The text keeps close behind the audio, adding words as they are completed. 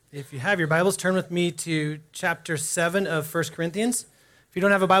If you have your Bibles, turn with me to chapter 7 of 1 Corinthians. If you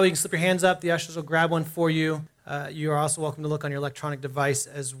don't have a Bible, you can slip your hands up. The ushers will grab one for you. You are also welcome to look on your electronic device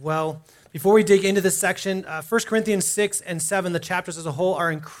as well. Before we dig into this section, 1 Corinthians 6 and 7, the chapters as a whole, are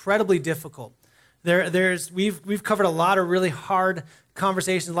incredibly difficult. We've covered a lot of really hard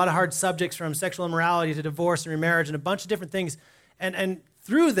conversations, a lot of hard subjects, from sexual immorality to divorce and remarriage and a bunch of different things. And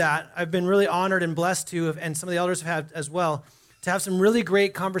through that, I've been really honored and blessed to, and some of the elders have had as well, to have some really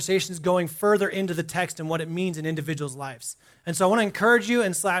great conversations going further into the text and what it means in individuals' lives. And so I want to encourage you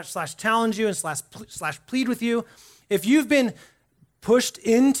and slash challenge you and slash plead with you. If you've been pushed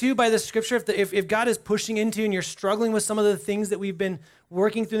into by the scripture, if God is pushing into and you're struggling with some of the things that we've been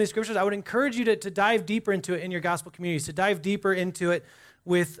working through in the scriptures, I would encourage you to dive deeper into it in your gospel communities, to dive deeper into it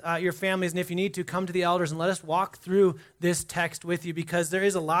with your families. And if you need to, come to the elders and let us walk through this text with you, because there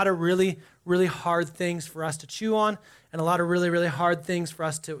is a lot of really, really hard things for us to chew on and a lot of really, really hard things for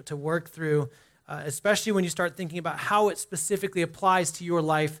us to work through, especially when you start thinking about how it specifically applies to your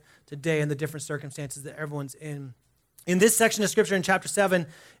life today and the different circumstances that everyone's in. In this section of Scripture in chapter 7,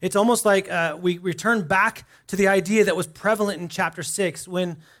 it's almost like we return back to the idea that was prevalent in chapter 6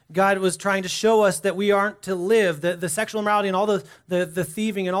 when God was trying to show us that we aren't to live. The sexual immorality and all the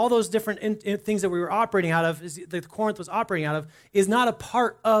thieving and all those different things that we were operating out of, that Corinth was operating out of, is not a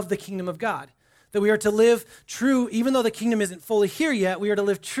part of the kingdom of God. That we are to live true, even though the kingdom isn't fully here yet, we are to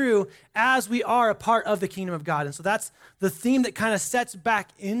live true as we are a part of the kingdom of God. And so that's the theme that kind of sets back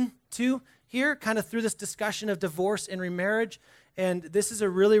into here, kind of through this discussion of divorce and remarriage. And this is a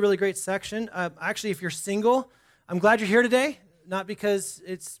really, really great section. Actually, if you're single, I'm glad you're here today. Not because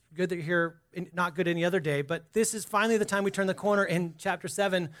it's good that you're here, not good any other day, but this is finally the time we turn the corner in chapter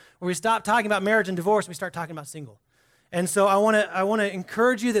 7 where we stop talking about marriage and divorce and we start talking about single. And so I want to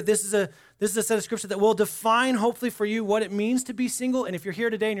encourage you that this is a set of scripture that will define, hopefully for you, what it means to be single. And if you're here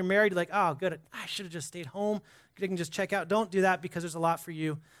today and you're married, you're like, oh, good, I should have just stayed home. I can just check out. Don't do that, because there's a lot for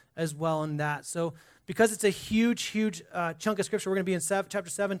you as well in that. So because it's a huge, huge chunk of scripture, we're going to be in chapter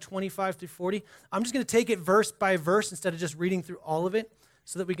 7, 25 through 40. I'm just going to take it verse by verse instead of just reading through all of it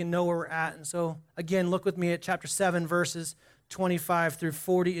so that we can know where we're at. And so, again, look with me at chapter 7, verses 25 through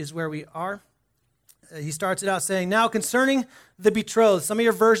 40 is where we are. He starts it out saying, now concerning the betrothed. Some of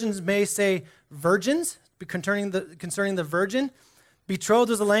your versions may say virgins, concerning the virgin. Betrothed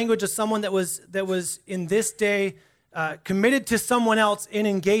was the language of someone that was in this day committed to someone else in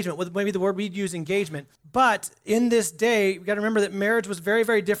engagement. With maybe the word we'd use, engagement. But in this day, we got to remember that marriage was very,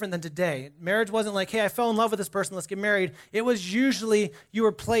 very different than today. Marriage wasn't like, hey, I fell in love with this person, let's get married. It was usually you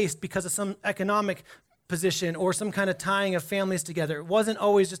were placed because of some economic position or some kind of tying of families together. It wasn't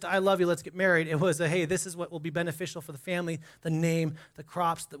always just, I love you, let's get married. It was hey, this is what will be beneficial for the family, the name, the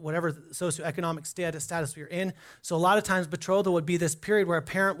crops, whatever socioeconomic status we are in. So a lot of times betrothal would be this period where a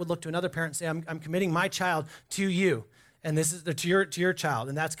parent would look to another parent and say, I'm committing my child to you. And this is to your child.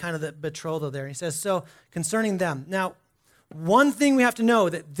 And that's kind of the betrothal there. And he says, so concerning them. Now, one thing we have to know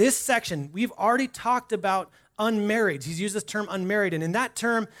that this section, we've already talked about unmarried. He's used this term unmarried. And in that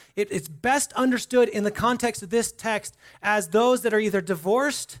term, it's best understood in the context of this text as those that are either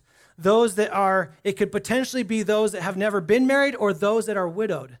divorced, those that are, it could potentially be those that have never been married, or those that are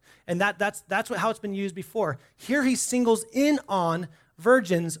widowed. And that's how it's been used before. Here he singles in on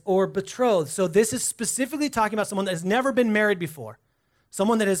virgins or betrothed. So this is specifically talking about someone that has never been married before.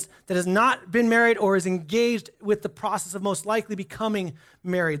 Someone that has not been married or is engaged with the process of most likely becoming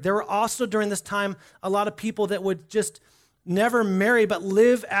married. There were also during this time a lot of people that would just never marry but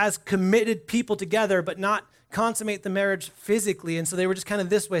live as committed people together but not consummate the marriage physically. And so they were just kind of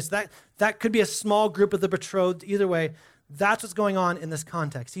this way. So that could be a small group of the betrothed. Either way, that's what's going on in this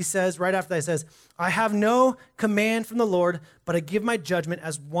context. He says, right after that, he says, I have no command from the Lord, but I give my judgment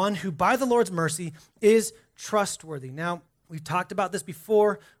as one who by the Lord's mercy is trustworthy. Now, we've talked about this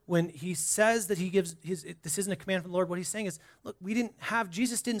before when he says that this isn't a command from the Lord. What he's saying is, look,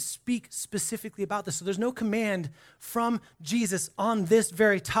 Jesus didn't speak specifically about this. So there's no command from Jesus on this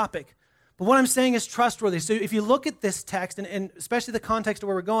very topic. But what I'm saying is trustworthy. So if you look at this text, and especially the context of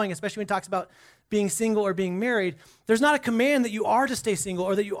where we're going, especially when he talks about being single or being married, there's not a command that you are to stay single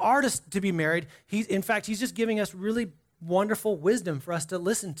or that you are to be married. In fact, he's just giving us really wonderful wisdom for us to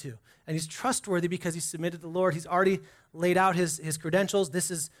listen to. And he's trustworthy because he's submitted to the Lord. He's already laid out his credentials. This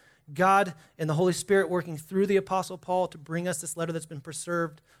is God and the Holy Spirit working through the Apostle Paul to bring us this letter that's been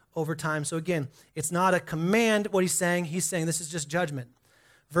preserved over time. So again, it's not a command, what he's saying. He's saying this is just judgment.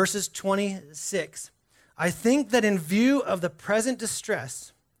 Verses 26. I think that in view of the present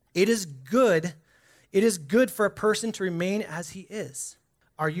distress, it is good for a person to remain as he is.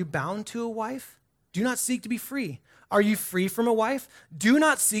 Are you bound to a wife? Do not seek to be free. Are you free from a wife? Do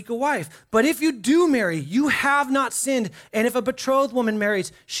not seek a wife. But if you do marry, you have not sinned. And if a betrothed woman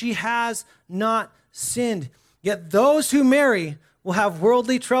marries, she has not sinned. Yet those who marry will have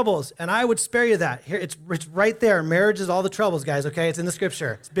worldly troubles, and I would spare you that. Here, it's right there. Marriage is all the troubles, guys, okay? It's in the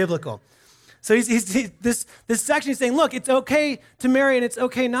scripture. It's biblical. So this section is saying, look, it's okay to marry, and it's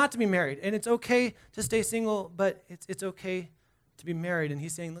okay not to be married, and it's okay to stay single, but it's okay to be married. And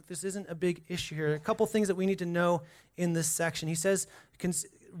he's saying, look, this isn't a big issue here. A couple things that we need to know in this section. He says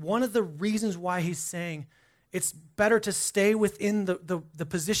one of the reasons why he's saying it's better to stay within the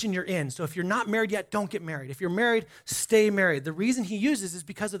position you're in. So if you're not married yet, don't get married. If you're married, stay married. The reason he uses is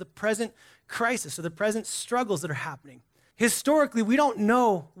because of the present crisis, or the present struggles that are happening. Historically, we don't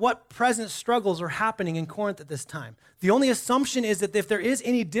know what present struggles are happening in Corinth at this time. The only assumption is that if there is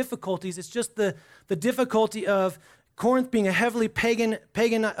any difficulties, it's just the difficulty of Corinth being a heavily pagan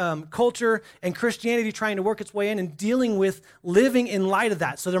culture, and Christianity trying to work its way in and dealing with living in light of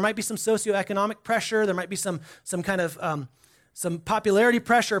that. So there might be some socioeconomic pressure. There might be some kind of some popularity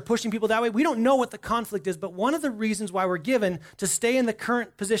pressure pushing people that way. We don't know what the conflict is, but one of the reasons why we're given to stay in the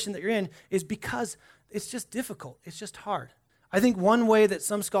current position that you're in is because it's just difficult. It's just hard. I think one way that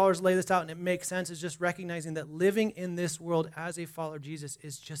some scholars lay this out, and it makes sense, is just recognizing that living in this world as a follower of Jesus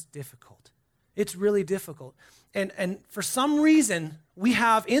is just difficult. It's really difficult. And for some reason, we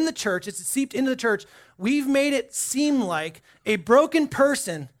have in the church, it's seeped into the church, we've made it seem like a broken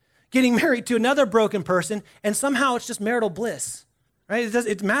person getting married to another broken person, and somehow it's just marital bliss, right?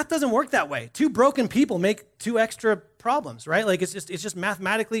 Math doesn't work that way. Two broken people make two extra problems, right? Like it's just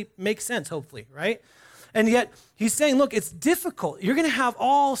mathematically makes sense, hopefully, right? And yet he's saying, look, it's difficult. You're going to have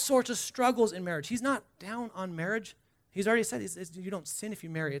all sorts of struggles in marriage. He's not down on marriage. He's already said you don't sin if you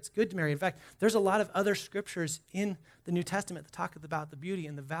marry. It's good to marry. In fact, there's a lot of other scriptures in the New Testament that talk about the beauty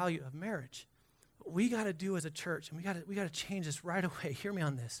and the value of marriage. What we got to do as a church, and we got to change this right away. Hear me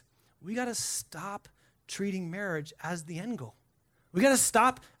on this. We got to stop treating marriage as the end goal. We got to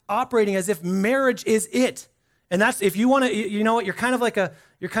stop operating as if marriage is it. And that's, if you want to, you know what, you're kind of like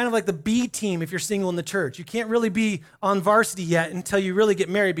the B team if you're single in the church. You can't really be on varsity yet until you really get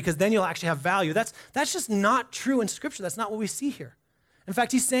married, because then you'll actually have value. That's just not true in Scripture. That's not what we see here. In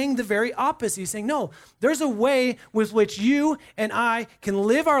fact, he's saying the very opposite. He's saying, no, there's a way with which you and I can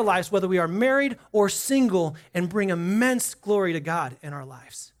live our lives, whether we are married or single, and bring immense glory to God in our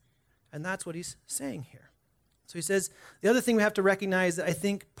lives. And that's what he's saying here. So he says, the other thing we have to recognize, that I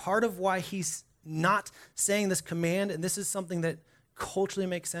think part of why he's not saying this command, and this is something that culturally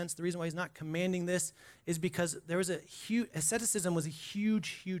makes sense, the reason why he's not commanding this is because there was asceticism was a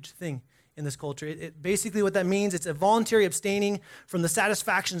huge, huge thing in this culture. It basically, what that means, it's a voluntary abstaining from the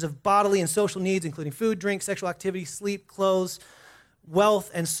satisfactions of bodily and social needs, including food, drink, sexual activity, sleep, clothes, wealth,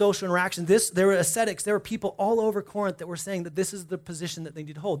 and social interaction. There were ascetics, there were people all over Corinth that were saying that this is the position that they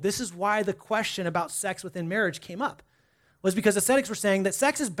need to hold. This is why the question about sex within marriage came up, was because ascetics were saying that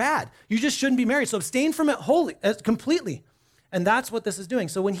sex is bad. You just shouldn't be married. So abstain from it completely. And that's what this is doing.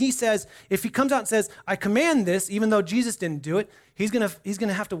 So when he says, if he comes out and says, I command this, even though Jesus didn't do it, he's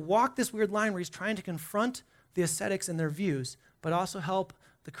gonna have to walk this weird line where he's trying to confront the ascetics and their views, but also help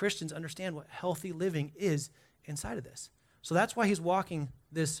the Christians understand what healthy living is inside of this. So that's why he's walking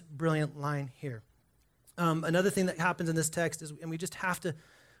this brilliant line here. Another thing that happens in this text is, and we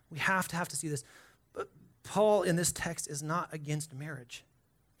have to see this, but Paul in this text is not against marriage.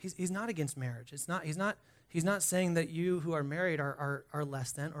 He's not against marriage. He's not saying that you who are married are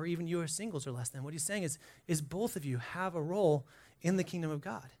less than, or even you who are singles are less than. What he's saying is both of you have a role in the kingdom of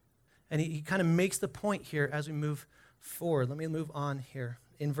God. And he kind of makes the point here as we move forward. Let me move on here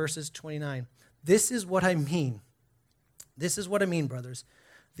in verses 29. This is what I mean. This is what I mean, brothers.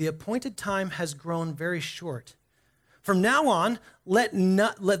 The appointed time has grown very short. From now on, let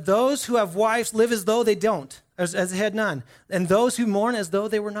those who have wives live as though they don't, as they had none, and those who mourn as though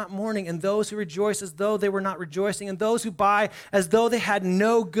they were not mourning, and those who rejoice as though they were not rejoicing, and those who buy as though they had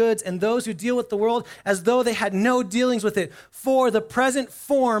no goods, and those who deal with the world as though they had no dealings with it. For the present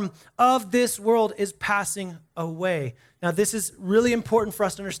form of this world is passing away. Now, this is really important for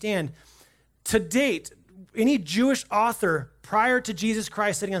us to understand. To date, any Jewish author prior to Jesus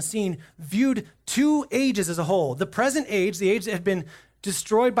Christ sitting on scene viewed two ages as a whole. The present age, the age that had been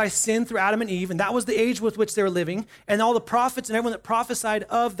destroyed by sin through Adam and Eve, and that was the age with which they were living, and all the prophets and everyone that prophesied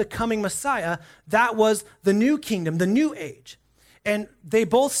of the coming Messiah, that was the new kingdom, the new age. And they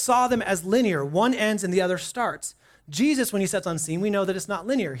both saw them as linear. One ends and the other starts. Jesus, when he sets on scene, we know that it's not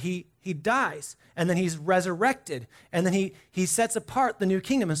linear. He dies, and then he's resurrected, and then he sets apart the new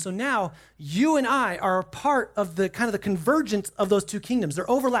kingdom. And so now you and I are a part of the kind of the convergence of those two kingdoms. They're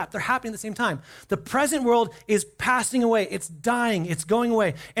overlapped. They're happening at the same time. The present world is passing away. It's dying. It's going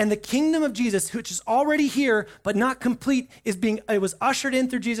away. And the kingdom of Jesus, which is already here but not complete, it was ushered in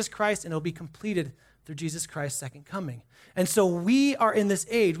through Jesus Christ, and it'll be completed through Jesus Christ's second coming. And so we are in this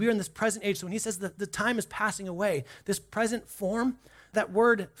age, we are in this present age. So when he says that the time is passing away, this present form, that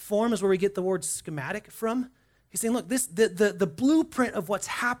word form is where we get the word schematic from. He's saying, look, the blueprint of what's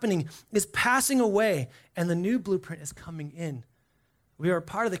happening is passing away, and the new blueprint is coming in. We are a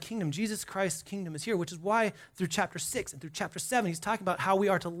part of the kingdom. Jesus Christ's kingdom is here, which is why through chapter 6 and through chapter 7, he's talking about how we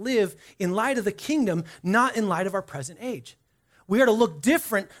are to live in light of the kingdom, not in light of our present age. We are to look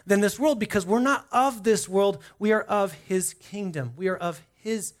different than this world because we're not of this world. We are of his kingdom. We are of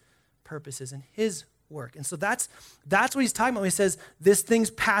his purposes and his work. And so that's what he's talking about when he says this thing's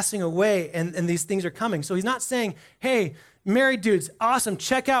passing away and these things are coming. So he's not saying, hey, married dudes, awesome,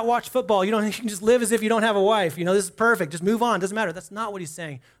 check out, watch football. You can just live as if you don't have a wife. This is perfect. Just move on. Doesn't matter. That's not what he's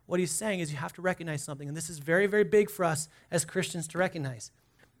saying. What he's saying is you have to recognize something. And this is very, very big for us as Christians to recognize.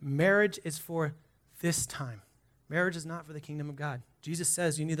 Marriage is for this time. Marriage is not for the kingdom of God. Jesus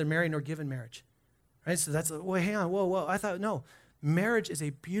says you neither marry nor give in marriage. Right? So that's, wait, hang on, whoa. I thought, no. Marriage is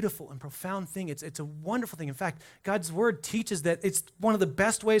a beautiful and profound thing. It's a wonderful thing. In fact, God's word teaches that it's one of the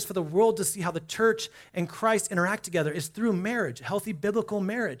best ways for the world to see how the church and Christ interact together is through marriage, healthy biblical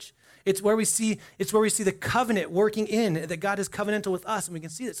marriage. It's where we see the covenant working in, that God is covenantal with us, and we can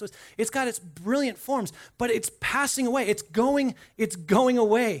see that. So it's got its brilliant forms, but it's passing away. It's going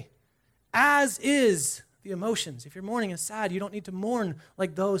away, as is the emotions. If you're mourning and sad, you don't need to mourn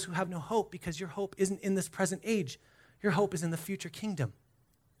like those who have no hope, because your hope isn't in this present age. Your hope is in the future kingdom.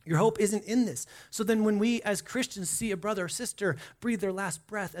 Your hope isn't in this. So then when we as Christians see a brother or sister breathe their last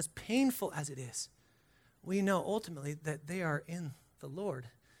breath, as painful as it is, we know ultimately that they are in the Lord,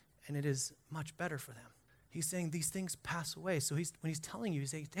 and it is much better for them. He's saying these things pass away. So when he's telling you,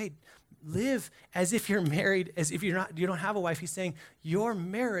 he's saying, hey, live as if you're married, as if you don't have a wife. He's saying your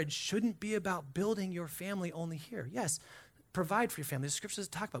marriage shouldn't be about building your family only here. Yes, provide for your family. The scriptures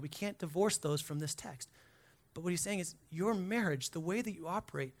talk about we can't divorce those from this text. But what he's saying is your marriage, the way that you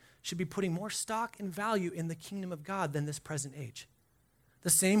operate, should be putting more stock and value in the kingdom of God than this present age. The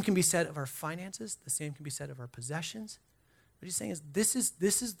same can be said of our finances. The same can be said of our possessions. What he's saying is this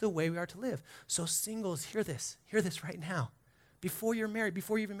is the way we are to live. So singles, hear this right now. Before you're married,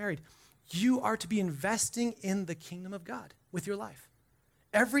 before you're even married, you are to be investing in the kingdom of God with your life.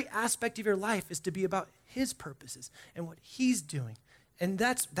 Every aspect of your life is to be about his purposes and what he's doing. And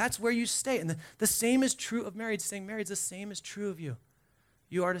that's where you stay. And the same is true of marriage. Saying marriage, the same is true of you.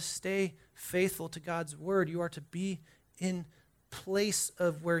 You are to stay faithful to God's word. You are to be in place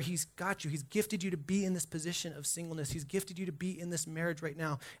of where he's got you. He's gifted you to be in this position of singleness. He's gifted you to be in this marriage right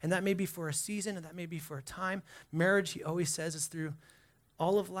now. And that may be for a season, and that may be for a time. Marriage, he always says, is through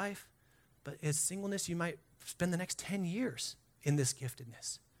all of life. But as singleness, you might spend the next 10 years in this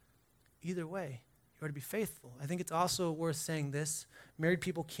giftedness. Either way, you are to be faithful. I think it's also worth saying this. Married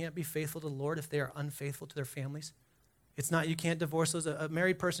people can't be faithful to the Lord if they are unfaithful to their families. It's not, you can't divorce those. A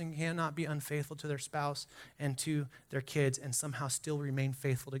married person cannot be unfaithful to their spouse and to their kids and somehow still remain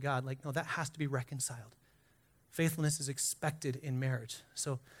faithful to God. No, that has to be reconciled. Faithfulness is expected in marriage.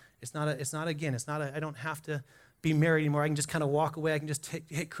 So I don't have to be married anymore. I can just kind of walk away. I can just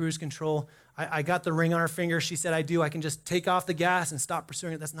hit cruise control. I got the ring on her finger. She said I do. I can just take off the gas and stop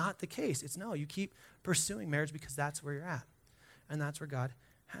pursuing it. That's not the case. You keep pursuing marriage because that's where you're at. And that's where God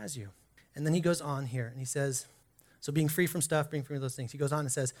has you. And then he goes on here and he says, so being free from stuff, being free from those things. He goes on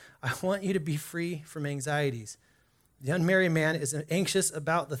and says, I want you to be free from anxieties. The unmarried man is anxious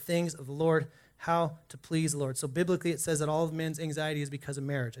about the things of the Lord, how to please the Lord. So biblically it says that all of men's anxiety is because of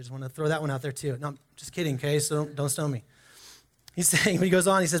marriage. I just want to throw that one out there too. No, I'm just kidding, okay? So don't stone me. He's saying, when he goes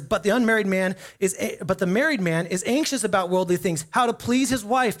on, he says, but the married man is anxious about worldly things, how to please his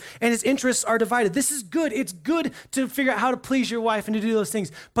wife, and his interests are divided. This is good. It's good to figure out how to please your wife and to do those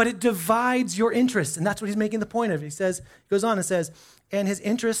things, but it divides your interests, and that's what he's making the point of. He goes on and says, and his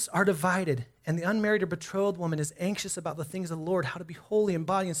interests are divided. And the unmarried or betrothed woman is anxious about the things of the Lord, how to be holy in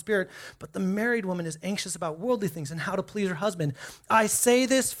body and spirit. But the married woman is anxious about worldly things and how to please her husband. I say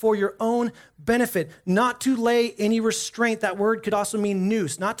this for your own benefit, not to lay any restraint. That word could also mean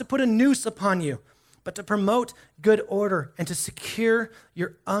noose, not to put a noose upon you, but to promote good order and to secure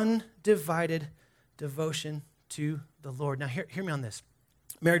your undivided devotion to the Lord. Now, hear me on this.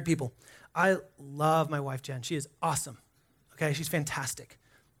 Married people, I love my wife, Jen. She is awesome. Okay, she's fantastic.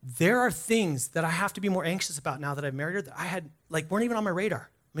 there are things that I have to be more anxious about now that I've married her that I had, weren't even on my radar.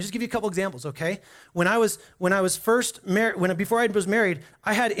 Let me just give you a couple examples, okay? When I was first married, before I was married,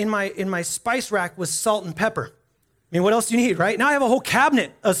 I had in my spice rack was salt and pepper. I mean, what else do you need, right? Now I have a whole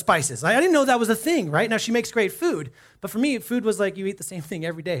cabinet of spices. I didn't know that was a thing, right? Now she makes great food, but for me, food was like you eat the same thing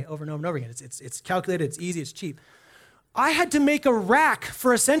every day, over and over and over again. It's calculated, it's easy, it's cheap. I had to make a rack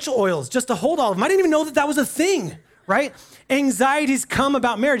for essential oils just to hold all of them. I didn't even know that was a thing, right? Anxieties come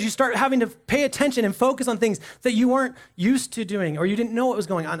about marriage. You start having to pay attention and focus on things that you weren't used to doing or you didn't know what was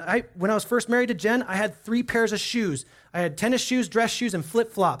going on. When I was first married to Jen, I had 3 pairs of shoes. I had tennis shoes, dress shoes, and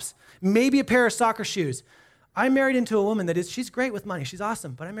flip-flops, maybe a pair of soccer shoes. I married into a woman she's great with money. She's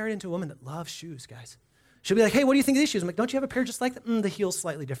awesome, but I married into a woman that loves shoes, guys. She'll be like, hey, what do you think of these shoes? I'm like, don't you have a pair just like that? The heel's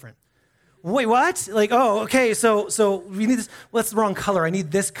slightly different. Wait, what? Okay, so we need this. Well, that's the wrong color. I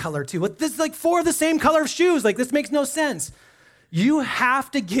need this color too. But this is 4 of the same color of shoes. This makes no sense. You have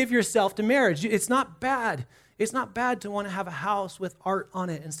to give yourself to marriage. It's not bad. It's not bad to want to have a house with art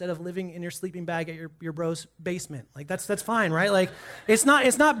on it instead of living in your sleeping bag at your bro's basement. That's fine, right? It's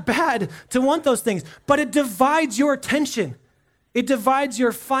not bad to want those things, but it divides your attention. It divides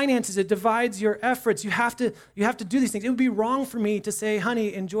your finances. It divides your efforts. You have to do these things. It would be wrong for me to say,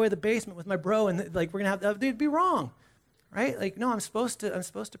 honey, enjoy the basement with my bro, and we're gonna have that. It'd be wrong, right? No, I'm supposed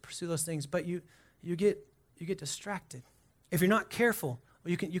to pursue those things, but you get distracted if you're not careful.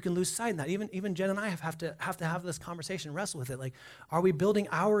 You can lose sight in that. Even Jen and I have to have this conversation, wrestle with it. Are we building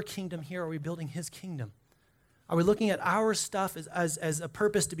our kingdom here? Or are we building His kingdom? Are we looking at our stuff as a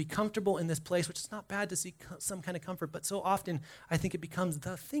purpose to be comfortable in this place, which is not bad to seek some kind of comfort, but so often I think it becomes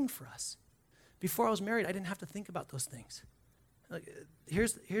the thing for us. Before I was married, I didn't have to think about those things.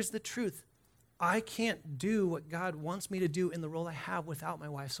 Here's the truth. I can't do what God wants me to do in the role I have without my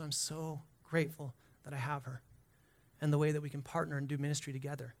wife, so I'm so grateful that I have her and the way that we can partner and do ministry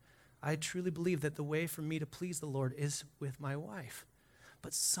together. I truly believe that the way for me to please the Lord is with my wife.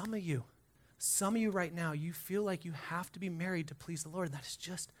 But some of you right now, you feel like you have to be married to please the Lord, and that is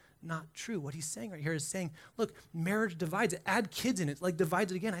just not true. What he's saying right here is saying, look, marriage divides it. Add kids in it,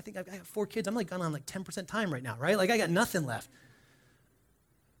 divides it again. I think I've got 4 kids. I'm on 10% time right now, right? I got nothing left.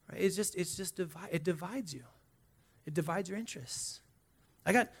 Right? It divides you. It divides your interests.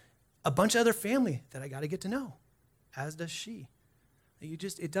 I got a bunch of other family that I got to get to know, as does she.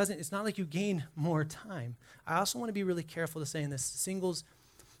 It's not like you gain more time. I also want to be really careful to saying this. Singles,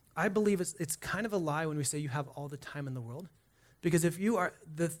 I believe it's kind of a lie when we say you have all the time in the world. Because if you are,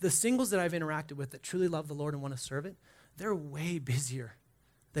 the singles that I've interacted with that truly love the Lord and want to serve it, they're way busier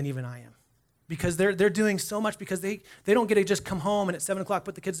than even I am. Because they're doing so much because they don't get to just come home and at 7 o'clock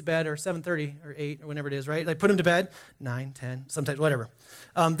put the kids to bed, or 7:30 or 8 or whenever it is, right? Put them to bed, 9, 10, sometimes, whatever.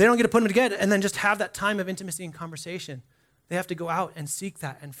 They don't get to put them to bed and then just have that time of intimacy and conversation. They have to go out and seek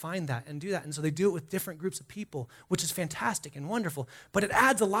that and find that and do that. And so they do it with different groups of people, which is fantastic and wonderful. But it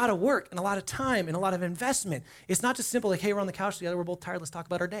adds a lot of work and a lot of time and a lot of investment. It's not just simple hey, we're on the couch together, we're both tired, let's talk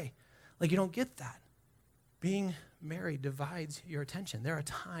about our day. You don't get that. Being married divides your attention. There are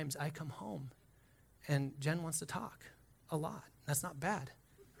times I come home and Jen wants to talk a lot. That's not bad,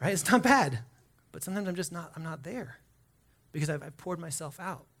 right? It's not bad. But sometimes I'm not there because I've poured myself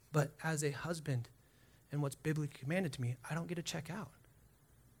out. But as a husband, and what's biblically commanded to me, I don't get to check out.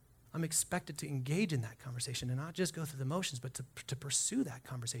 I'm expected to engage in that conversation and not just go through the motions, but to pursue that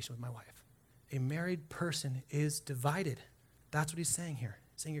conversation with my wife. A married person is divided. That's what he's saying here.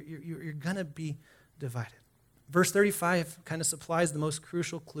 He's saying you're going to be divided. Verse 35 kind of supplies the most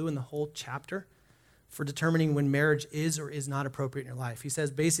crucial clue in the whole chapter for determining when marriage is or is not appropriate in your life. He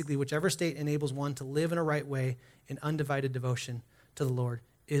says basically whichever state enables one to live in a right way in undivided devotion to the Lord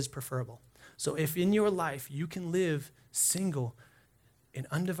is preferable. So if in your life you can live single in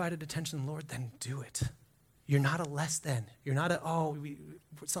undivided attention to the Lord, then do it. You're not a less than. You're not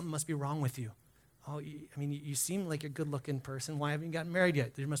something must be wrong with you. You seem like you're a good-looking person. Why haven't you gotten married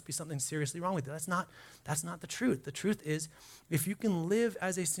yet? There must be something seriously wrong with you. That's not the truth. The truth is, if you can live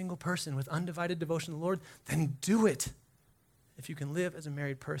as a single person with undivided devotion to the Lord, then do it. If you can live as a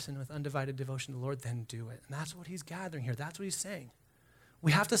married person with undivided devotion to the Lord, then do it. And that's what he's gathering here. That's what he's saying.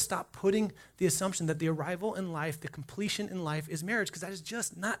 We have to stop putting the assumption that the arrival in life, the completion in life is marriage, because that is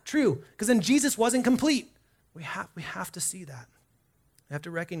just not true. Because then Jesus wasn't complete. We have to see that. We have to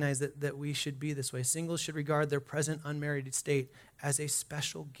recognize that we should be this way. Singles should regard their present unmarried state as a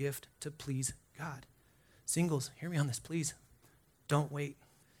special gift to please God. Singles, hear me on this, please. Don't wait.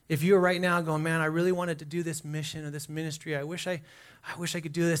 If you are right now going, man, I really wanted to do this mission or this ministry. I wish I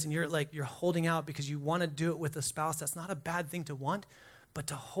could do this, and you're holding out because you want to do it with a spouse. That's not a bad thing to want. But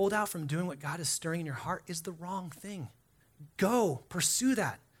to hold out from doing what God is stirring in your heart is the wrong thing. Go, pursue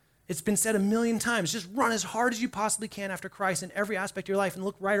that. It's been said a million times. Just run as hard as you possibly can after Christ in every aspect of your life and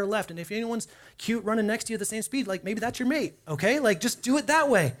look right or left. And if anyone's cute running next to you at the same speed, like maybe that's your mate, okay? Like just do it that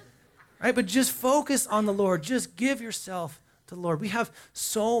way, right? But just focus on the Lord. Just give yourself to the Lord. We have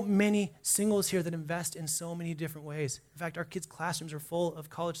so many singles here that invest in so many different ways. In fact, our kids' classrooms are full of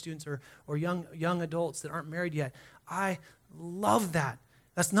college students or young adults that aren't married yet. I love that.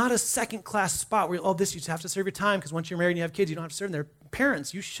 That's not a second-class spot where, you just have to serve your time because once you're married and you have kids, you don't have to serve them. They're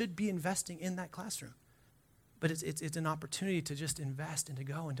parents. You should be investing in that classroom. But it's an opportunity to just invest and to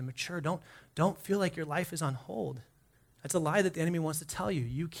go and to mature. Don't feel like your life is on hold. That's a lie that the enemy wants to tell you.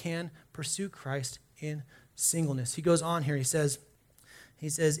 You can pursue Christ in singleness. He goes on here. He says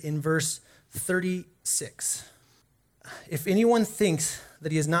in verse 36, if anyone thinks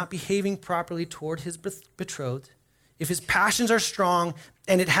that he is not behaving properly toward his betrothed, if his passions are strong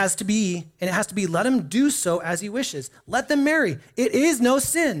and it has to be, let him do so as he wishes. Let them marry. It is no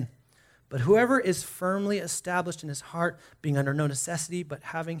sin. But whoever is firmly established in his heart, being under no necessity, but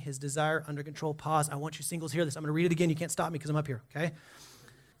having his desire under control. Pause. I want you singles to hear this. I'm going to read it again. You can't stop me because I'm up here, okay?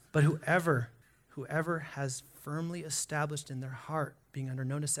 But whoever has firmly established in their heart, being under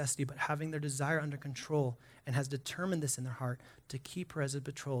no necessity, but having their desire under control, and has determined this in their heart to keep her as his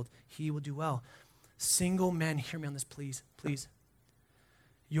betrothed, he will do well. Single men, hear me on this, please, please.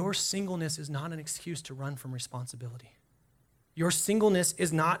 Your singleness is not an excuse to run from responsibility. Your singleness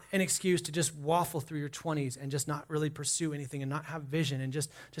is not an excuse to just waffle through your 20s and just not really pursue anything and not have vision and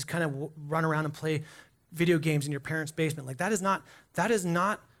just kind of run around and play video games in your parents' basement. Like that is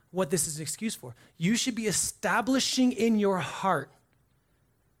not what this is an excuse for. You should be establishing in your heart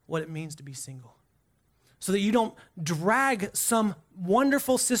what it means to be single, so that you don't drag some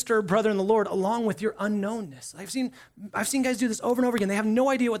wonderful sister or brother in the Lord along with your unknownness. I've seen guys do this over and over again. They have no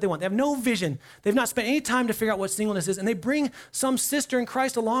idea what they want. They have no vision. They've not spent any time to figure out what singleness is, and they bring some sister in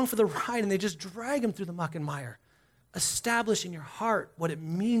Christ along for the ride, and they just drag them through the muck and mire. Establish in your heart what it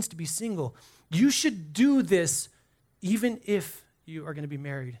means to be single. You should do this even if you are going to be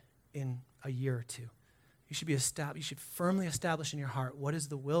married in a year or two. You should firmly establish in your heart, what is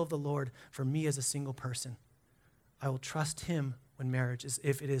the will of the Lord for me as a single person? I will trust him when marriage is,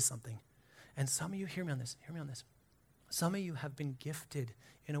 if it is something. And some of you, hear me on this. Some of you have been gifted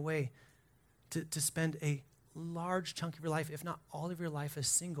in a way to spend a large chunk of your life, if not all of your life, as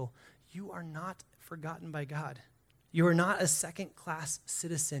single. You are not forgotten by God. You are not a second-class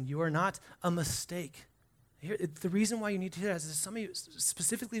citizen. You are not a mistake. The reason why you need to do that is some of you,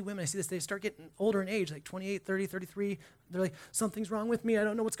 specifically women, I see this, they start getting older in age, like 28, 30, 33. They're like, something's wrong with me. I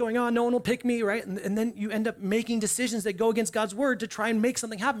don't know what's going on. No one will pick me, right? And then you end up making decisions that go against God's word to try and make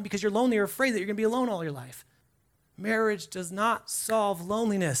something happen because you're lonely or afraid that you're going to be alone all your life. Marriage does not solve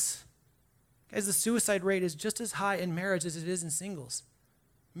loneliness. Guys, the suicide rate is just as high in marriage as it is in singles.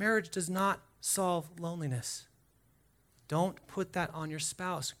 Marriage does not solve loneliness. Don't put that on your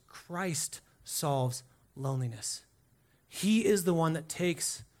spouse. Christ solves loneliness. He is the one that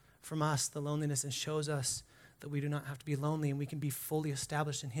takes from us the loneliness and shows us that we do not have to be lonely and we can be fully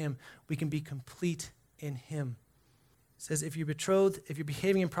established in him. We can be complete in him. It says if you're betrothed, if you're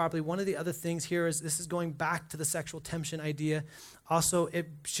behaving improperly, one of the other things here is this is going back to the sexual tension idea. Also, if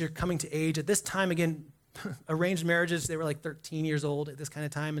you're coming to age. At this time, again, arranged marriages, they were like 13 years old at this kind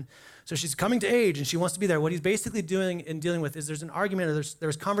of time. And so she's coming to age and she wants to be there. What he's basically doing and dealing with is there's an argument or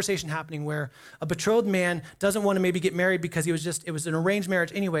there's conversation happening where a betrothed man doesn't want to maybe get married because it was an arranged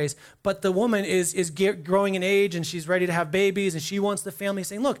marriage anyways, but the woman is growing in age and she's ready to have babies and she wants the family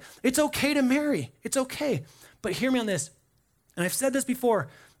saying, look, it's okay to marry. It's okay. But hear me on this. And I've said this before,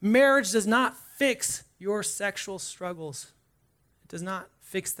 marriage does not fix your sexual struggles. It does not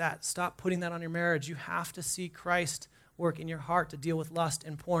fix that. Stop putting that on your marriage. You have to see Christ work in your heart to deal with lust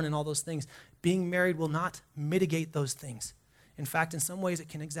and porn and all those things. Being married will not mitigate those things. In fact, in some ways, it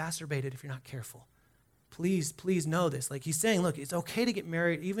can exacerbate it if you're not careful. Please know this. Like he's saying, look, it's okay to get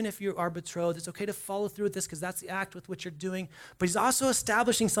married, even if you are betrothed. It's okay to follow through with this because that's the act with which you're doing. But he's also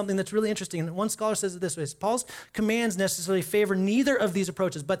establishing something that's really interesting. And one scholar says it this way. Paul's commands necessarily favor neither of these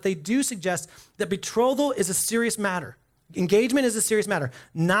approaches, but they do suggest that betrothal is a serious matter. Engagement is a serious matter,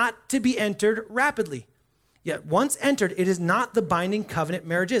 not to be entered rapidly. Yet once entered, it is not the binding covenant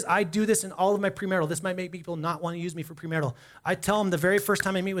marriage is. I do this in all of my premarital. This might make people not want to use me for premarital. I tell them the very first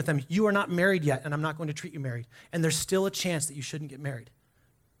time I meet with them, you are not married yet, and I'm not going to treat you married. And there's still a chance that you shouldn't get married.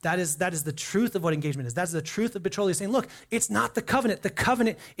 That is the truth of what engagement is. That's the truth of betrothal. He's saying, look, it's not the covenant. The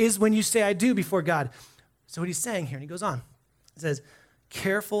covenant is when you say I do before God. So what he's saying here, and he goes on, he says,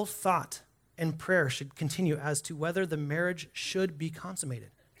 careful thought and prayer should continue as to whether the marriage should be consummated.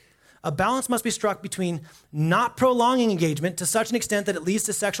 A balance must be struck between not prolonging engagement to such an extent that it leads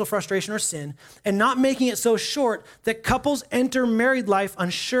to sexual frustration or sin, and not making it so short that couples enter married life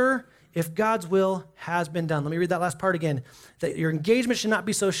unsure if God's will has been done. Let me read that last part again. That your engagement should not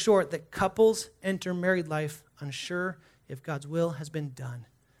be so short that couples enter married life unsure if God's will has been done.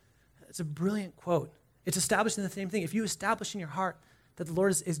 It's a brilliant quote. It's establishing the same thing. If you establish in your heart that the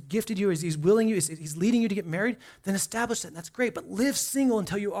Lord is gifted you, He's willing you, He's leading you to get married, then establish that, and that's great. But live single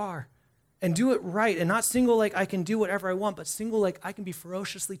until you are. And do it right, and not single like I can do whatever I want, but single like I can be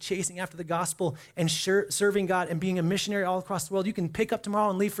ferociously chasing after the gospel and serving God and being a missionary all across the world. You can pick up tomorrow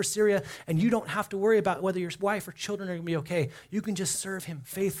and leave for Syria, and you don't have to worry about whether your wife or children are going to be okay. You can just serve Him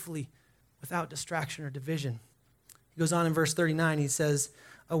faithfully without distraction or division. He goes on in verse 39, he says,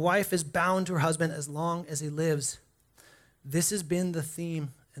 a wife is bound to her husband as long as he lives. This has been the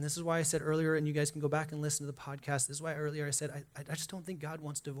theme, and this is why I said earlier, and you guys can go back and listen to the podcast, this is why earlier I said, I just don't think God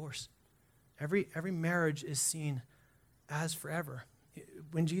wants divorce. Every marriage is seen as forever.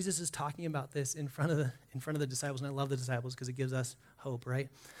 When Jesus is talking about this in front of the disciples, and I love the disciples because it gives us hope, right?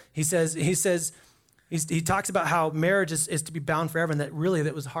 He talks about how marriage is to be bound forever, and that really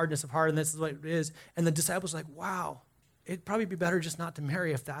that was hardness of heart, and this is what it is. And the disciples are like, wow, it'd probably be better just not to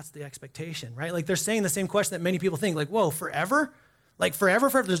marry if that's the expectation, right? Like they're saying the same question that many people think, like, whoa, forever? Like forever?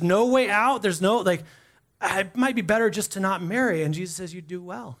 There's no way out? There's no, like, it might be better just to not marry. And Jesus says you do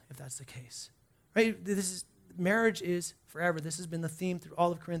well if that's the case, right? Marriage is forever. This has been the theme through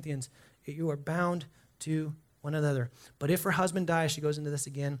all of Corinthians. You are bound to one another. But if her husband dies, she goes into this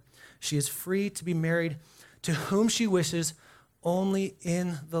again, she is free to be married to whom she wishes, only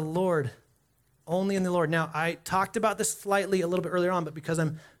in the Lord. Only in the Lord. Now, I talked about this slightly a little bit earlier on, but because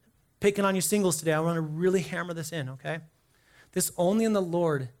I'm picking on you singles today, I want to really hammer this in, okay? This only in the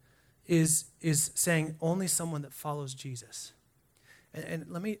Lord is saying only someone that follows Jesus. And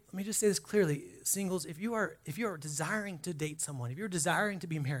let me just say this clearly, singles, if you are desiring to date someone, if you're desiring to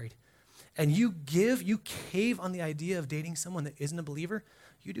be married, and you cave on the idea of dating someone that isn't a believer,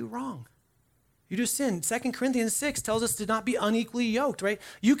 you do wrong. You do sin. 2 Corinthians 6 tells us to not be unequally yoked, right?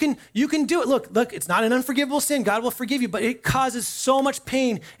 You can do it. Look, it's not an unforgivable sin. God will forgive you, but it causes so much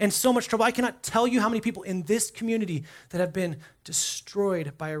pain and so much trouble. I cannot tell you how many people in this community that have been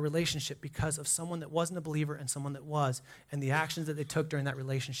destroyed by a relationship because of someone that wasn't a believer and someone that was, and the actions that they took during that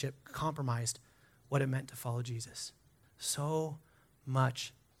relationship compromised what it meant to follow Jesus. So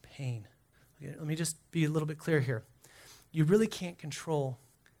much pain. Okay, let me just be a little bit clear here. You really can't control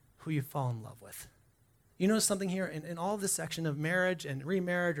who you fall in love with. You notice something here in all of this section of marriage and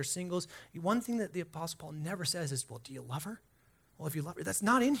remarriage or singles, one thing that the Apostle Paul never says is, well, do you love her? Well, if you love her, that's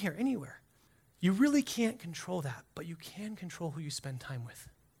not in here anywhere. You really can't control that, but you can control who you spend time with.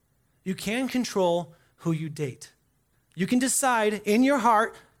 You can control who you date. You can decide in your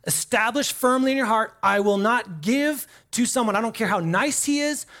heart, establish firmly in your heart, I will not give to someone. I don't care how nice he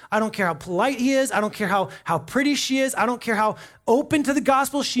is. I don't care how polite he is. I don't care how pretty she is. I don't care how open to the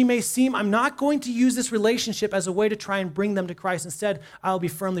gospel she may seem. I'm not going to use this relationship as a way to try and bring them to Christ. Instead, I'll be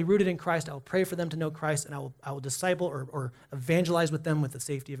firmly rooted in Christ. I'll pray for them to know Christ, and I will disciple or evangelize with them with the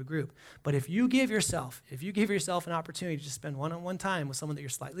safety of a group. But if you give yourself an opportunity to just spend one-on-one time with someone that you're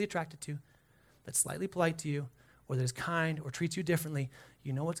slightly attracted to, that's slightly polite to you, or that is kind or treats you differently,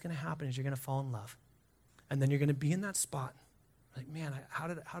 you know what's going to happen is you're going to fall in love. And then you're going to be in that spot. Like, man, how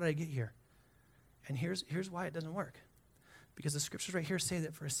did I get here? And here's why it doesn't work. Because the scriptures right here say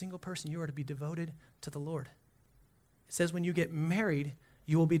that for a single person, you are to be devoted to the Lord. It says when you get married,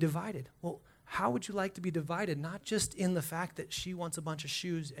 you will be divided. Well, how would you like to be divided? Not just in the fact that she wants a bunch of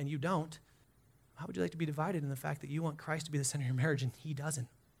shoes and you don't. How would you like to be divided in the fact that you want Christ to be the center of your marriage and he doesn't?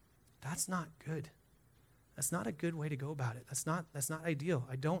 That's not good. That's not a good way to go about it. That's not ideal.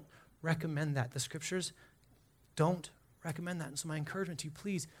 I don't recommend that. The scriptures don't recommend that. And so my encouragement to you,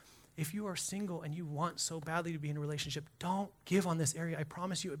 please, if you are single and you want so badly to be in a relationship, don't give on this area. I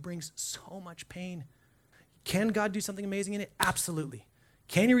promise you it brings so much pain. Can God do something amazing in it? Absolutely.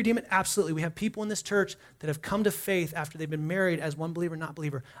 Can he redeem it? Absolutely. We have people in this church that have come to faith after they've been married as one believer, not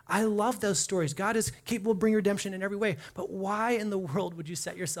believer. I love those stories. God is capable of bringing redemption in every way. But why in the world would you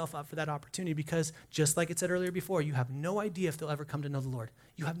set yourself up for that opportunity? Because just like it said earlier before, you have no idea if they'll ever come to know the Lord.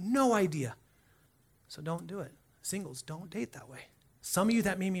 You have no idea. So don't do it. Singles, don't date that way. Some of you,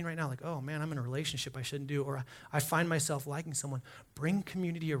 that may mean right now, like, oh man, I'm in a relationship I shouldn't do, or I find myself liking someone. Bring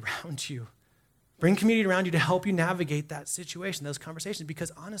community around you. Bring community around you to help you navigate that situation, those conversations, because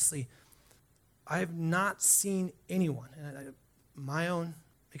honestly, I have not seen anyone, and my own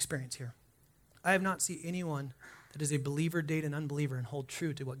experience here, I have not seen anyone that is a believer date an unbeliever and hold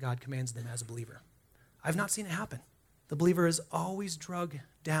true to what God commands them as a believer. I've not seen it happen. the believer is always drugged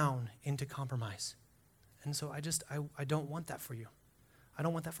down into compromise. And so I don't want that for you. I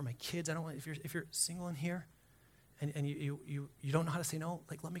don't want that for my kids. I don't want, if you're single in here and you don't know how to say no,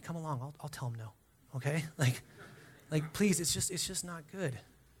 like, let me come along. I'll tell them no, okay? Like please, it's just not good.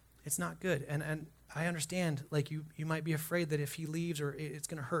 It's not good. And I understand, like, you might be afraid that if he leaves or it's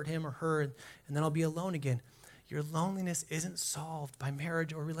going to hurt him or her, and then I'll be alone again. Your loneliness isn't solved by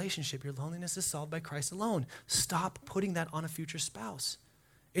marriage or relationship. Your loneliness is solved by Christ alone. Stop putting that on a future spouse.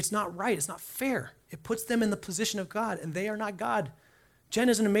 It's not right. It's not fair. It puts them in the position of God, and they are not God. Jen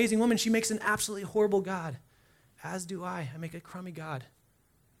is an amazing woman. She makes an absolutely horrible God, as do I. I make a crummy God.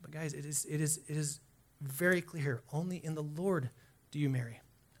 But guys, it is very clear. Only in the Lord do you marry.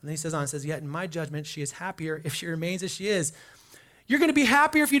 And then he says on, yet in my judgment, she is happier if she remains as she is. You're going to be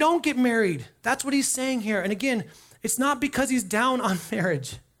happier if you don't get married. That's what he's saying here. And again, it's not because he's down on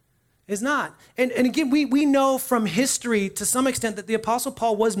marriage. It's not. And again, we know from history to some extent that the Apostle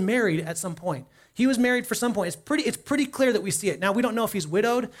Paul was married at some point. He was married for some point. It's pretty clear that we see it. Now, we don't know if he's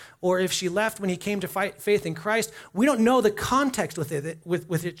widowed or if she left when he came to faith in Christ. We don't know the context with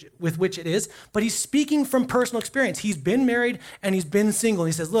which it is, but he's speaking from personal experience. He's been married and he's been single. And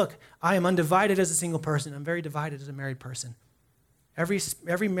he says, look, I am undivided as a single person. I'm very divided as a married person.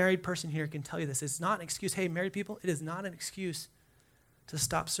 Every married person here can tell you this. It's not an excuse. Hey, married people, it is not an excuse to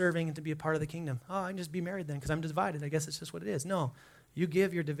stop serving and to be a part of the kingdom. Oh, I can just be married then because I'm divided. I guess it's just what it is. No, you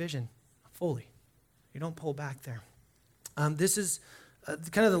give your division fully. You don't pull back there. This is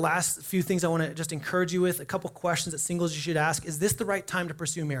kind of the last few things I want to just encourage you with. A couple questions that singles you should ask. Is this the right time to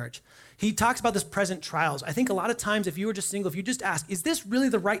pursue marriage? He talks about this present trials. I think a lot of times if you were just single, if you just ask, is this really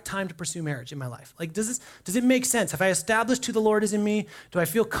the right time to pursue marriage in my life? Like, does it make sense? Have I established who the Lord is in me? Do I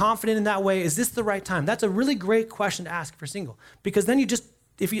feel confident in that way? Is this the right time? That's a really great question to ask if you're single. Because then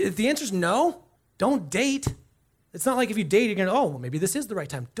if the answer is no, don't date. It's not like if you date, you're going to, oh, well, maybe this is the right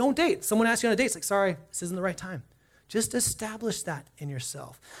time. Don't date. Someone asks you on a date, it's like, sorry, this isn't the right time. Just establish that in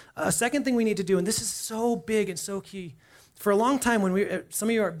yourself. A second thing we need to do, and this is so big and so key, for a long time when some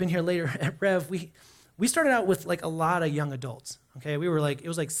of you have been here later at Rev, we started out with like a lot of young adults, okay? It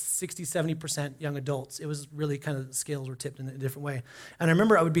was like 60, 70% young adults. It was really kind of, the scales were tipped in a different way. And I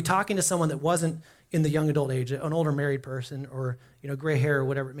remember I would be talking to someone that wasn't in the young adult age, an older married person or, gray hair or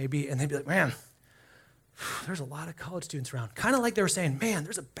whatever it may be, and they'd be like, man, there's a lot of college students around. Kind of like they were saying, man,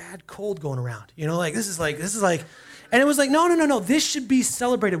 there's a bad cold going around. This is like, and it was like, no, this should be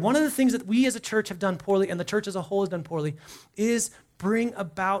celebrated. One of the things that we as a church have done poorly, and the church as a whole has done poorly, is bring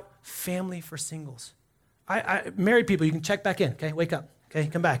about family for singles. Married people, you can check back in, okay? Wake up, okay?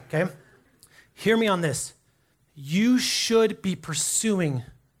 Come back, okay? Hear me on this. You should be pursuing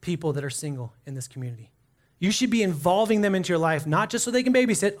people that are single in this community. You should be involving them into your life, not just so they can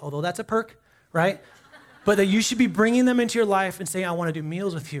babysit, although that's a perk, right? But that you should be bringing them into your life and saying, I want to do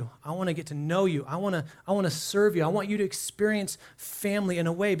meals with you. I want to get to know you. I want to serve you. I want you to experience family in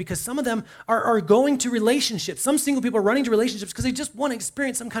a way, because some of them are going to relationships. Some single people are running to relationships because they just want to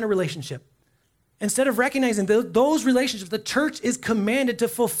experience some kind of relationship. Instead of recognizing those relationships, the church is commanded to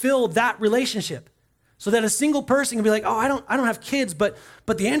fulfill that relationship. So that a single person can be like, oh, I don't have kids, but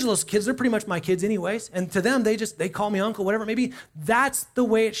the Angelos kids, they're pretty much my kids anyways. And to them, they call me uncle, whatever it may be. That's the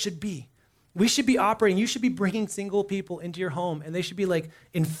way it should be. We should be operating. You should be bringing single people into your home, and they should be like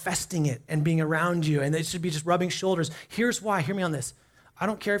infesting it and being around you, and they should be just rubbing shoulders. Here's why. Hear me on this. I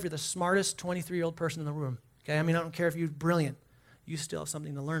don't care if you're the smartest 23-year-old person in the room. Okay, I don't care if you're brilliant. You still have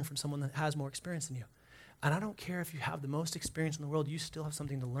something to learn from someone that has more experience than you. And I don't care if you have the most experience in the world. You still have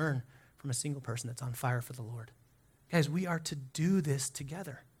something to learn from a single person that's on fire for the Lord. Guys, we are to do this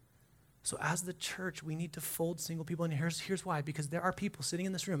together. So as the church, we need to fold single people in. Here's why. Because there are people sitting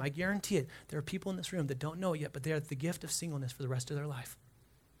in this room. I guarantee it. There are people in this room that don't know it yet, but they are the gift of singleness for the rest of their life.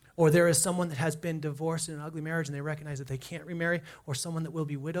 Or there is someone that has been divorced in an ugly marriage and they recognize that they can't remarry, or someone that will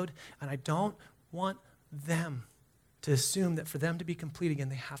be widowed. And I don't want them to assume that for them to be complete again,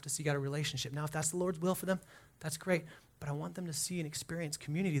 they have to seek out a relationship. Now, if that's the Lord's will for them, that's great. But I want them to see and experience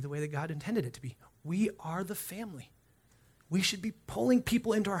community the way that God intended it to be. We are the family. We should be pulling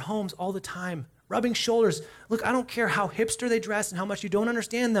people into our homes all the time, rubbing shoulders. Look, I don't care how hipster they dress and how much you don't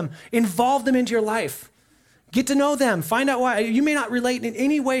understand them. Involve them into your life. Get to know them. Find out why. You may not relate in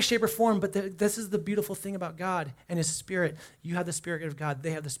any way, shape, or form, but this is the beautiful thing about God and His Spirit. You have the Spirit of God.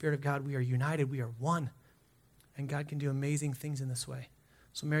 They have the Spirit of God. We are united. We are one. And God can do amazing things in this way.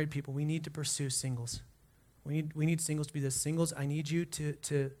 So married people, we need to pursue singles. We need singles to be the singles. I need you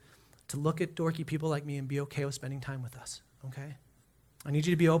to look at dorky people like me and be okay with spending time with us. Okay? I need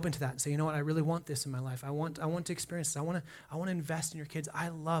you to be open to that and say, you know what, I really want this in my life. I want to experience this. I want to invest in your kids. I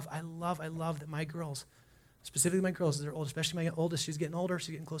love that my girls specifically my girls as they're old, especially my oldest. She's getting older.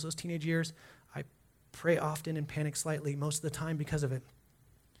 She's getting close to those teenage years. I pray often and panic slightly most of the time because of it.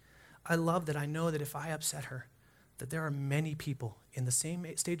 I love that I know that if I upset her, that there are many people in the same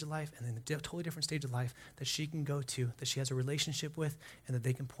stage of life and in a totally different stage of life that she can go to, that she has a relationship with, and that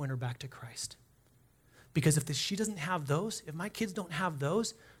they can point her back to Christ. Because if she doesn't have those, if my kids don't have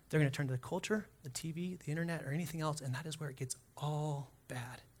those, they're going to turn to the culture, the TV, the internet, or anything else, and that is where it gets all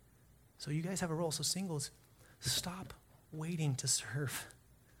bad. So you guys have a role. So singles, stop waiting to serve.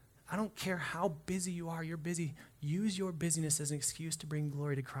 I don't care how busy you are, you're busy. Use your busyness as an excuse to bring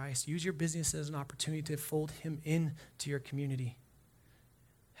glory to Christ. Use your busyness as an opportunity to fold him into your community.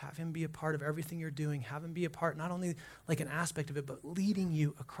 Have him be a part of everything you're doing. Have him be a part, not only like an aspect of it, but leading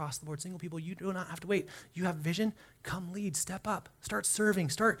you across the board. Single people, you do not have to wait. You have vision, come lead, step up, start serving,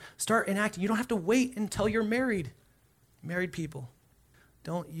 start enacting. You don't have to wait until you're married. Married people,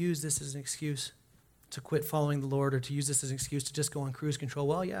 don't use this as an excuse to quit following the Lord, or to use this as an excuse to just go on cruise control.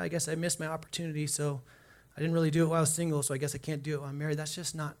 Well, yeah, I guess I missed my opportunity, so I didn't really do it while I was single, so I guess I can't do it while I'm married. That's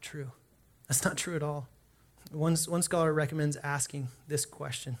just not true. That's not true at all. One scholar recommends asking this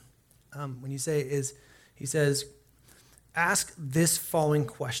question. When you say he says, ask this following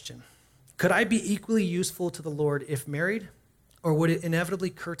question. Could I be equally useful to the Lord if married, or would it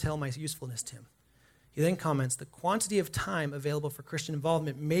inevitably curtail my usefulness to him? He then comments, the quantity of time available for Christian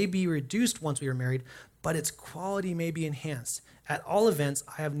involvement may be reduced once we are married, but its quality may be enhanced. At all events,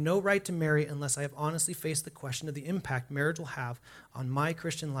 I have no right to marry unless I have honestly faced the question of the impact marriage will have on my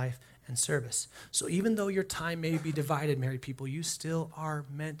Christian life and service. So even though your time may be divided, married people, you still are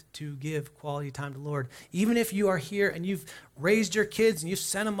meant to give quality time to the Lord. Even if you are here and you've raised your kids and you've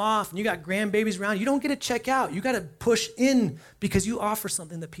sent them off and you got grandbabies around, you don't get to check out. You got to push in because you offer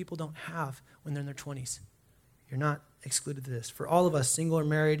something that people don't have when they're in their 20s. You're not excluded to this. For all of us, single or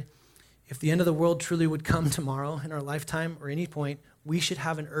married, if the end of the world truly would come tomorrow in our lifetime or any point, we should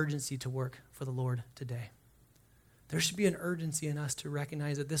have an urgency to work for the Lord today. There should be an urgency in us to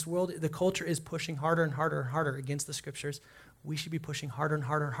recognize that this world, the culture is pushing harder and harder and harder against the scriptures. We should be pushing harder and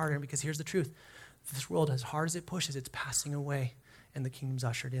harder and harder, because here's the truth. This world, as hard as it pushes, it's passing away, and the kingdom's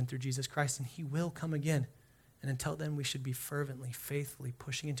ushered in through Jesus Christ, and he will come again. And until then, we should be fervently, faithfully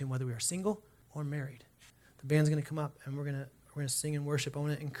pushing into him, whether we are single or married. The band's going to come up, and we're going to sing and worship. I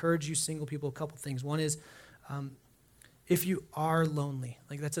want to encourage you single people a couple things. One is, if you are lonely,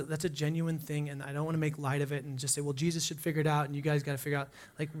 like that's a genuine thing, and I don't want to make light of it and just say, well, Jesus should figure it out, and you guys got to figure out.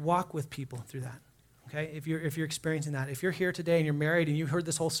 Like, walk with people through that. Okay, if you're experiencing that, if you're here today and you're married and you heard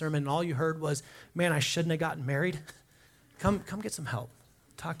this whole sermon and all you heard was, man, I shouldn't have gotten married, come get some help.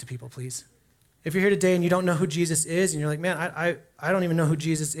 Talk to people, please. If you're here today and you don't know who Jesus is, and you're like, man, I don't even know who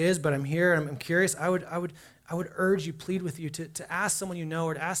Jesus is, but I'm here and I'm curious, I would urge you, plead with you to ask someone you know,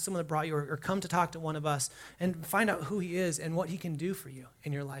 or to ask someone that brought you, or come to talk to one of us and find out who he is and what he can do for you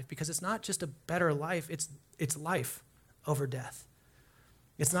in your life. Because it's not just a better life, it's life over death.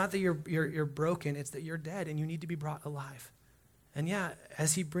 It's not that you're broken, it's that you're dead and you need to be brought alive. And yeah,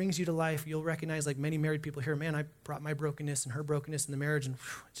 as he brings you to life, you'll recognize, like many married people here, man, I brought my brokenness and her brokenness in the marriage, and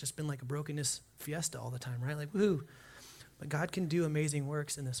it's just been like a brokenness fiesta all the time, right? Like, woohoo. But God can do amazing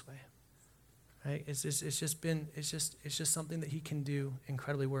works in this way, right? It's just something that he can do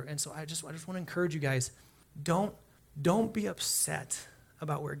incredibly work. And so I just want to encourage you guys, don't be upset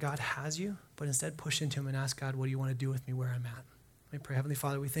about where God has you, but instead push into him and ask God, what do you want to do with me where I'm at? Let me pray. Heavenly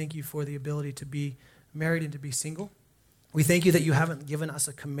Father, we thank you for the ability to be married and to be single. We thank you that you haven't given us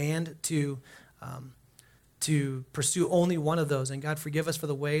a command to pursue only one of those. And God, forgive us for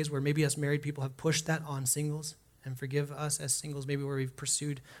the ways where maybe us married people have pushed that on singles. And forgive us as singles maybe where we've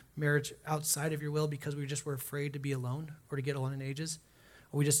pursued marriage outside of your will because we just were afraid to be alone or to get alone in ages.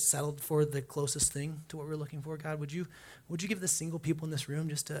 Or we just settled for the closest thing to what we're looking for. God, would you give the single people in this room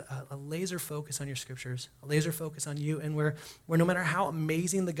just a laser focus on your scriptures, a laser focus on you, and where no matter how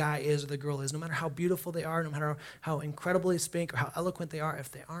amazing the guy is or the girl is, no matter how beautiful they are, no matter how incredibly speak or how eloquent they are, if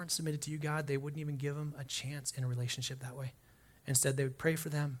they aren't submitted to you, God, they wouldn't even give them a chance in a relationship that way. Instead, they would pray for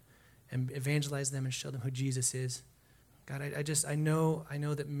them and evangelize them and show them who Jesus is. God, I know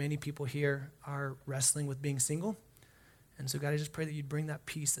that many people here are wrestling with being single. And so, God, I just pray that you'd bring that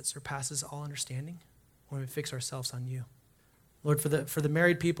peace that surpasses all understanding when we fix ourselves on you. Lord, for the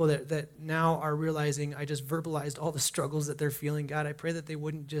married people that now are realizing I just verbalized all the struggles that they're feeling, God, I pray that they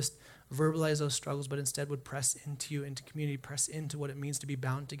wouldn't just verbalize those struggles, but instead would press into you, into community, press into what it means to be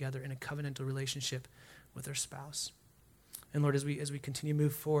bound together in a covenantal relationship with their spouse. And Lord, as we continue to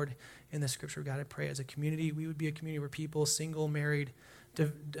move forward in the scripture, God, I pray as a community, we would be a community where people, single, married,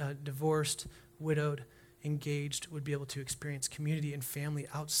 divorced, widowed, engaged, would be able to experience community and family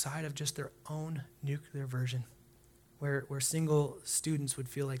outside of just their own nuclear version, where single students would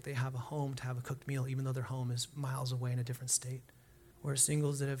feel like they have a home to have a cooked meal, even though their home is miles away in a different state, where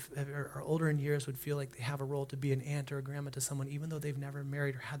singles that are older in years would feel like they have a role to be an aunt or a grandma to someone, even though they've never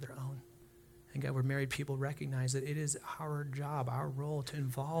married or had their own. And God, where married people recognize that it is our job, our role to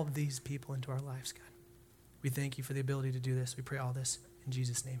involve these people into our lives, God. We thank you for the ability to do this. We pray all this in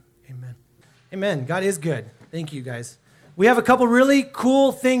Jesus' name. Amen. Amen. God is good. Thank you, guys. We have a couple really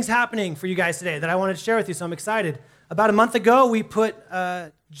cool things happening for you guys today that I wanted to share with you, so I'm excited. About a month ago, we put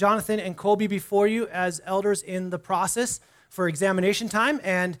Jonathan and Colby before you as elders in the process for examination time,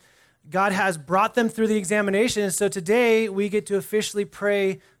 and God has brought them through the examination. And so today, we get to officially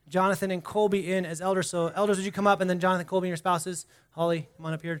pray Jonathan and Colby in as elders. So elders, would you come up, and then Jonathan, Colby, and your spouses. Holly, come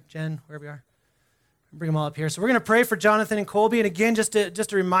on up here. Jen, wherever you are. Bring them all up here. So we're going to pray for Jonathan and Colby. And again, just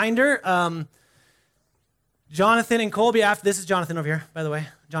a reminder, Jonathan and Colby, this is Jonathan over here, by the way.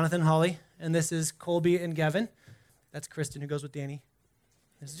 Jonathan and Holly. And this is Colby and Gavin. That's Kristen, who goes with Danny.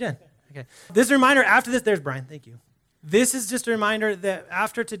 This is Jen. Okay. This is a reminder, after this, there's Brian. Thank you. This is just a reminder that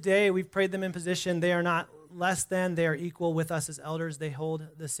after today, we've prayed them in position. They are not less than, they are equal with us as elders. They hold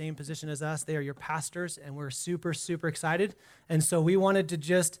the same position as us. They are your pastors, and we're super, super excited. And so we wanted to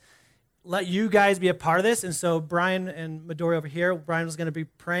just let you guys be a part of this. And so Brian and Midori over here, Brian was going to be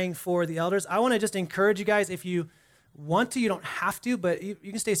praying for the elders. I want to just encourage you guys, if you want to, you don't have to, but you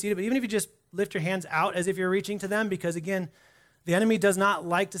can stay seated. But even if you just lift your hands out as if you're reaching to them, because again, the enemy does not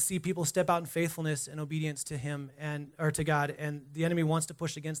like to see people step out in faithfulness and obedience to him or to God, and the enemy wants to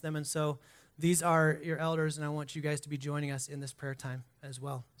push against them. And so these are your elders, and I want you guys to be joining us in this prayer time as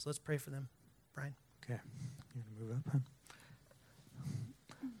well. So let's pray for them. Brian. Okay. You're going to move up, huh?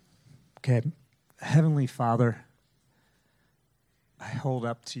 Okay. Heavenly Father, I hold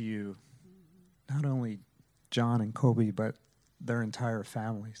up to you not only John and Colby, but their entire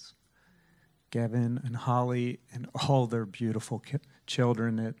families. Gavin and Holly and all their beautiful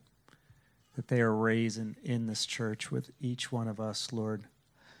children that they are raising in this church with each one of us, Lord.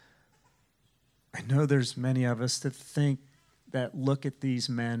 I know there's many of us that look at these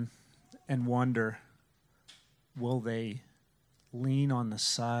men and wonder, will they lean on the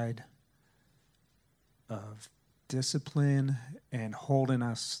side of discipline and holding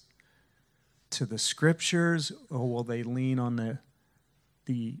us to the scriptures, or will they lean on the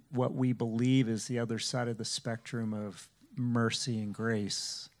what we believe is the other side of the spectrum of mercy and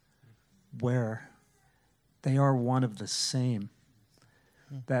grace, where they are one of the same?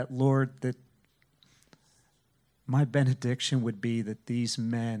 That, Lord, that my benediction would be that these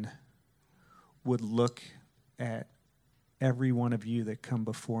men would look at every one of you that come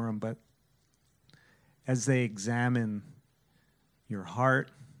before them, but as they examine your heart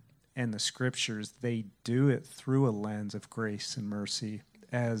and the scriptures, they do it through a lens of grace and mercy,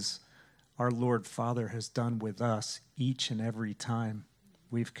 as our Lord Father has done with us each and every time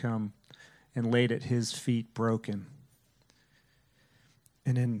we've come and laid at his feet broken.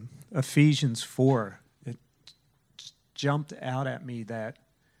 And in Ephesians 4, it jumped out at me that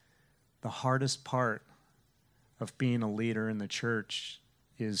the hardest part of being a leader in the church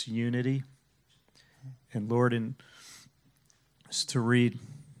is unity. And Lord, just to read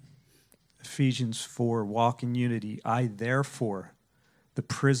Ephesians 4, walk in unity. I, therefore, the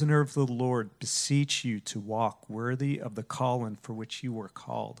prisoner of the Lord, beseech you to walk worthy of the calling for which you were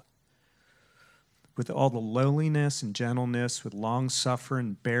called, with all the lowliness and gentleness, with long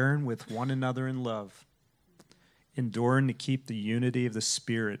suffering, bearing with one another in love, enduring to keep the unity of the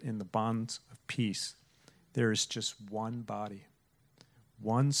Spirit in the bonds of peace. There is just one body,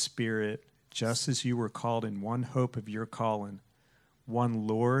 one Spirit, just as you were called in one hope of your calling, one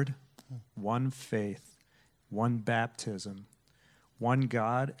Lord, one faith, one baptism, one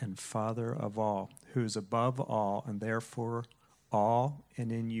God and Father of all, who is above all, and therefore all,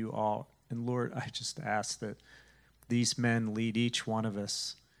 and in you all. And Lord, I just ask that these men lead each one of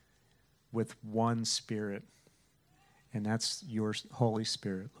us with one Spirit, and that's your Holy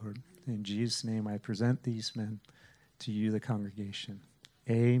Spirit, Lord. In Jesus' name, I present these men to you, the congregation.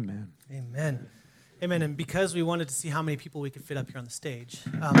 Amen. Amen. Amen. And because we wanted to see how many people we could fit up here on the stage,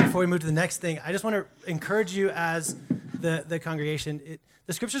 before we move to the next thing, I just want to encourage you as the congregation.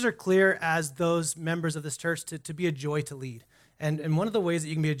 The scriptures are clear as those members of this church to be a joy to lead. And one of the ways that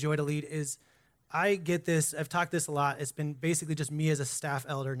you can be a joy to lead is, I get this, I've talked this a lot, it's been basically just me as a staff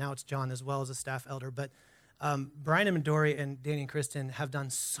elder, now it's John as well as a staff elder, but Brian and Midori and Danny and Kristen have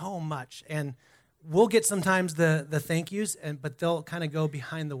done so much, and we'll get sometimes the thank yous, but they'll kind of go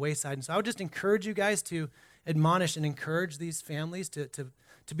behind the wayside. And so I would just encourage you guys to admonish and encourage these families to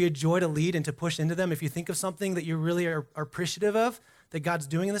to be a joy to lead and to push into them. If you think of something that you really are appreciative of that God's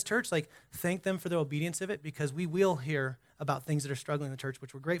doing in this church, like thank them for their obedience of it, because we will hear about things that are struggling in the church,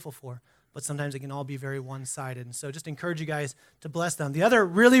 which we're grateful for, but sometimes it can all be very one-sided. And so just encourage you guys to bless them. The other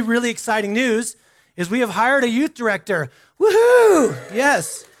really, really exciting news is we have hired a youth director. Woohoo!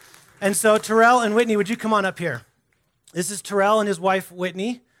 Yes. And so Terrell and Whitney, would you come on up here? This is Terrell and his wife,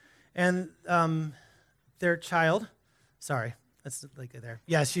 Whitney, and their child. Sorry, that's like there.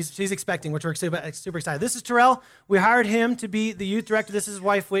 Yeah, she's expecting, which we're super excited. This is Terrell. We hired him to be the youth director. This is his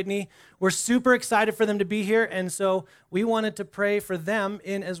wife, Whitney. We're super excited for them to be here, and so we wanted to pray for them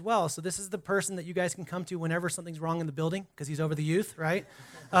in as well. So this is the person that you guys can come to whenever something's wrong in the building, because he's over the youth, right?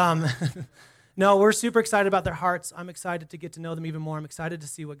 No, we're super excited about their hearts. I'm excited to get to know them even more. I'm excited to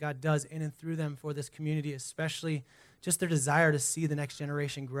see what God does in and through them for this community, especially just their desire to see the next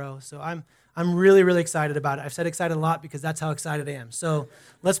generation grow. So I'm really, really excited about it. I've said excited a lot because that's how excited I am. So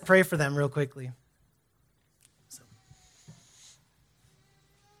let's pray for them real quickly.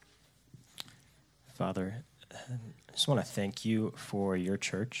 Father, I just want to thank you for your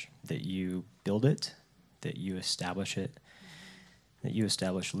church, that you build it, that you establish it, that you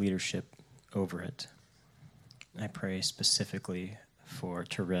establish leadership over it. I pray specifically for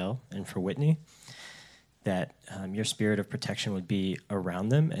Terrell and for Whitney, that your spirit of protection would be around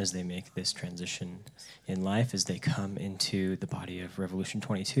them as they make this transition in life, as they come into the body of Revolution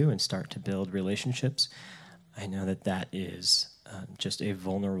 22 and start to build relationships. I know that that is just a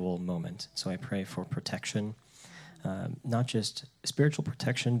vulnerable moment. So I pray for protection, not just spiritual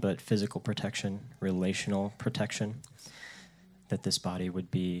protection, but physical protection, relational protection, that this body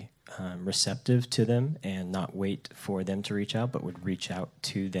would be receptive to them and not wait for them to reach out, but would reach out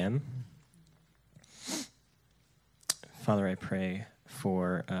to them. Father, I pray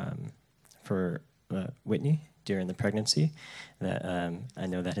for Whitney during the pregnancy. That I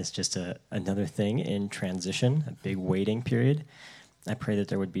know that is just another thing in transition, a big waiting period. I pray that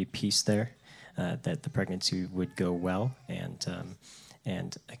there would be peace there, that the pregnancy would go well, and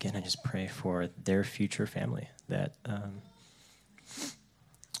again, I just pray for their future family, that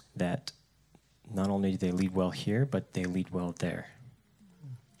that not only do they lead well here, but they lead well there.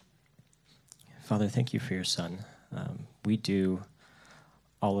 Father, thank you for your son. We do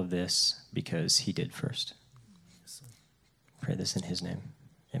all of this because he did first. Pray this in his name.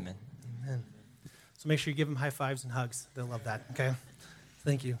 Amen. Amen. So make sure you give them high fives and hugs. They'll love that, okay?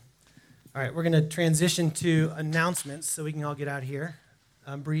 Thank you. All right, we're going to transition to announcements so we can all get out of here.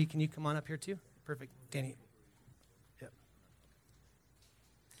 Bree, can you come on up here too? Perfect. Danny. Yep.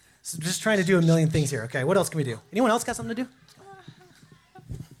 So just trying to do a million things here. Okay, what else can we do? Anyone else got something to do?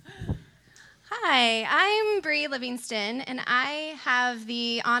 Hi, I'm Bree Livingston, and I have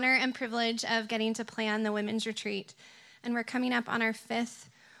the honor and privilege of getting to plan the women's retreat. And we're coming up on our 5th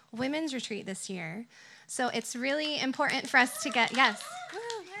women's retreat this year. So it's really important for us to get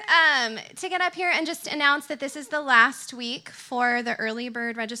up here and just announce that this is the last week for the early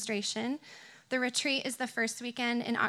bird registration. The retreat is the first weekend in